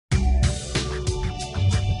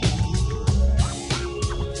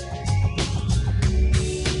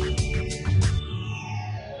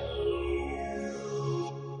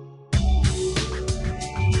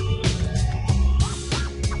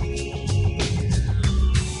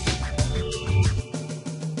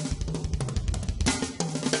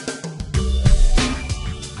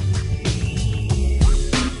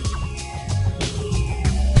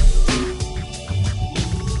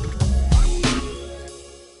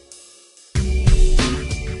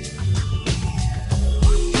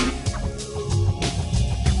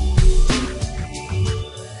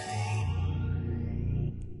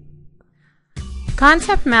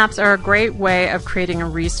Concept maps are a great way of creating a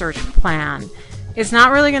research plan. It's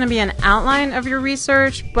not really going to be an outline of your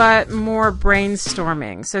research, but more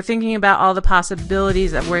brainstorming. So thinking about all the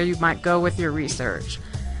possibilities of where you might go with your research.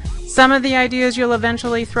 Some of the ideas you'll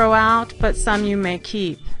eventually throw out, but some you may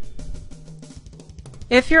keep.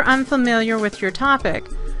 If you're unfamiliar with your topic,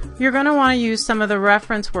 you're going to want to use some of the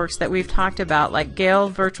reference works that we've talked about, like Gale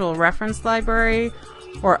Virtual Reference Library,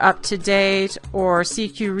 or UpToDate, or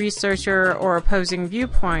CQ Researcher, or Opposing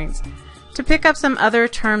Viewpoints, to pick up some other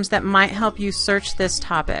terms that might help you search this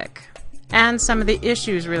topic, and some of the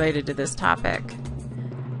issues related to this topic.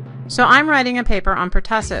 So I'm writing a paper on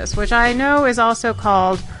pertussis, which I know is also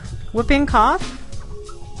called whooping cough,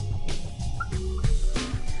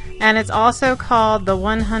 and it's also called the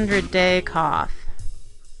 100-day cough.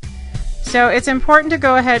 So it's important to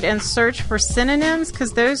go ahead and search for synonyms,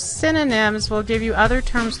 because those synonyms will give you other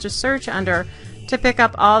terms to search under to pick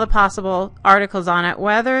up all the possible articles on it,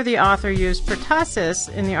 whether the author used pertussis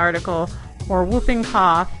in the article, or whooping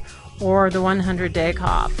cough, or the 100-day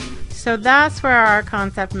cough. So that's where our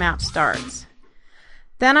concept map starts.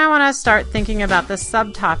 Then I want to start thinking about the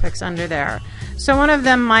subtopics under there. So one of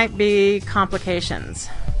them might be complications.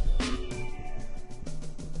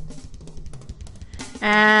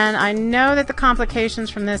 And I know that the complications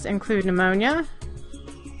from this include pneumonia,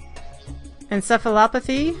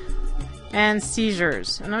 encephalopathy, and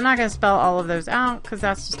seizures. And I'm not going to spell all of those out because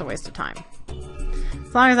that's just a waste of time.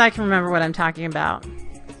 As long as I can remember what I'm talking about.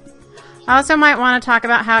 I also might want to talk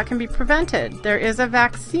about how it can be prevented. There is a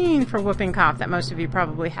vaccine for whooping cough that most of you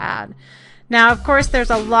probably had. Now, of course, there's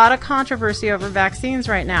a lot of controversy over vaccines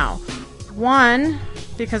right now. One,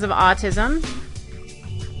 because of autism.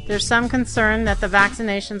 There's some concern that the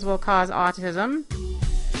vaccinations will cause autism.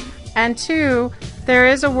 And two, there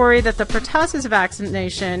is a worry that the pertussis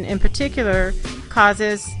vaccination in particular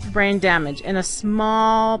causes brain damage in a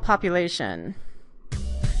small population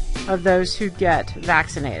of those who get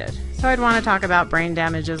vaccinated. So I'd want to talk about brain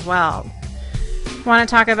damage as well. I want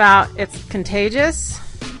to talk about it's contagious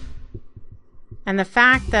and the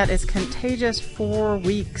fact that it's contagious for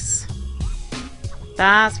weeks.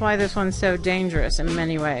 That's why this one's so dangerous in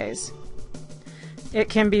many ways. It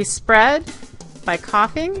can be spread by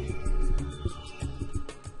coughing.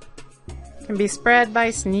 It can be spread by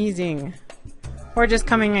sneezing, or just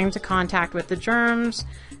coming into contact with the germs.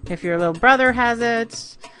 If your little brother has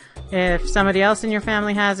it, if somebody else in your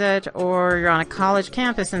family has it, or you're on a college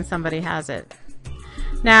campus and somebody has it.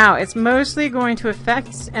 Now, it's mostly going to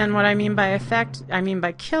affect, and what I mean by affect, I mean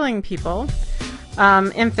by killing people,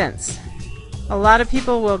 infants. A lot of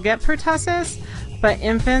people will get pertussis, but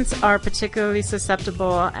infants are particularly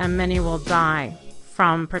susceptible, and many will die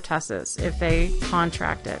from pertussis if they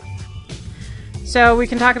contract it. So we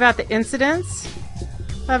can talk about the incidence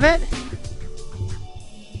of it.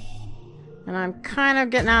 And I'm kind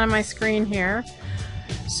of getting out of my screen here.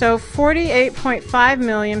 So 48.5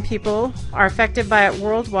 million people are affected by it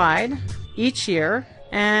worldwide each year,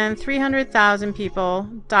 and 300,000 people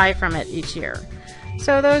die from it each year.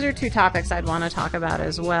 So those are two topics I'd want to talk about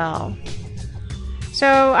as well. So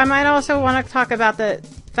I might also want to talk about the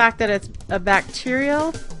fact that it's a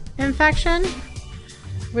bacterial infection,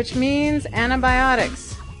 which means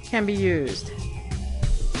antibiotics can be used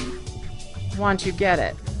once you get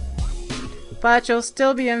it. But you'll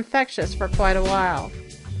still be infectious for quite a while.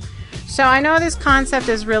 So I know this concept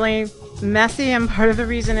is really messy, and part of the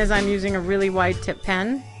reason is I'm using a really wide tip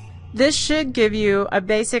pen. This should give you a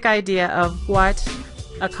basic idea of what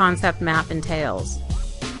a concept map entails.